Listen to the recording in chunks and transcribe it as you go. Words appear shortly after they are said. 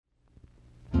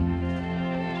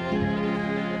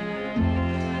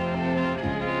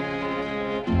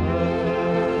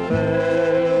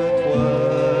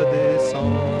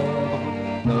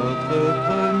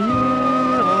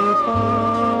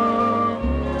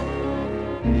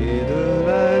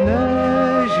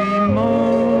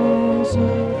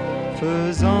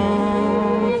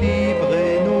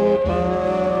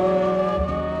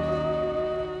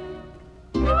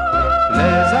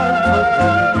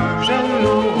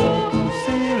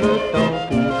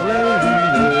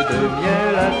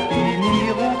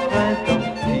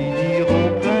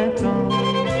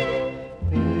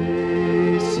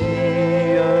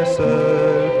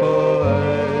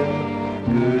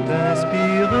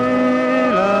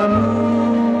c'est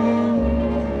l'amour,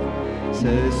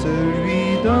 c'est celui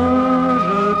dont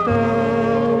je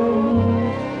t'aime,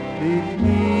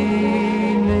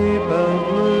 décliné par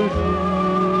le jour.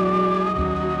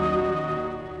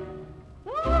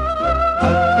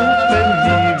 À côté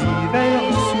l'hiver,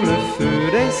 sous le feu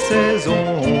des saisons,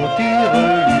 on tire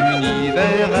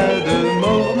l'univers à de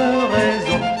mornes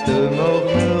raisons, de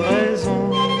mornes raisons.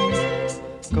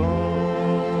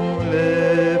 Quand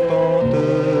les pentes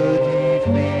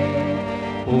d'Ivry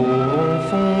auront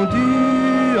fondu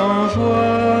en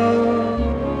joie,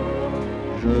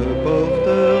 je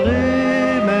porterai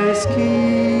mes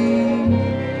skis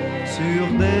sur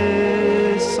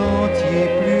des sentiers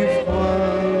plus froids.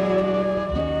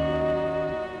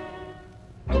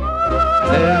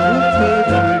 Les routes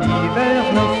de l'hiver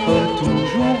n'offrent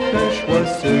toujours qu'un choix,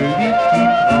 celui qui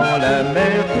prend la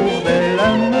mer pour des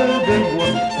lames de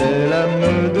bois, des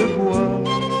lames de bois.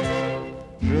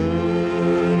 Je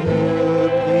ne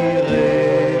prierai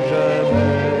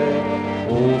jamais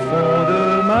au fond de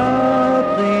ma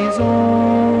prison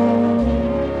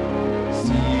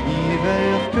si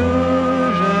l'hiver que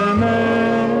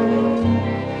j'aimais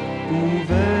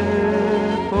pouvait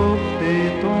porter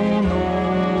ton nom.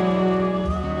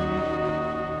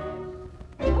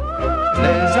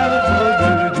 Les arbres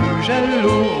bleus du gel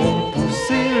auront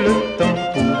poussé le temps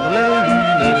pour les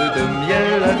lunes de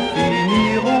miel à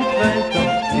finir au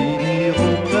printemps, finir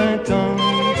au printemps.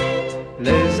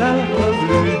 Les arbres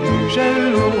bleus du gel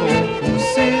auront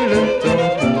poussé le temps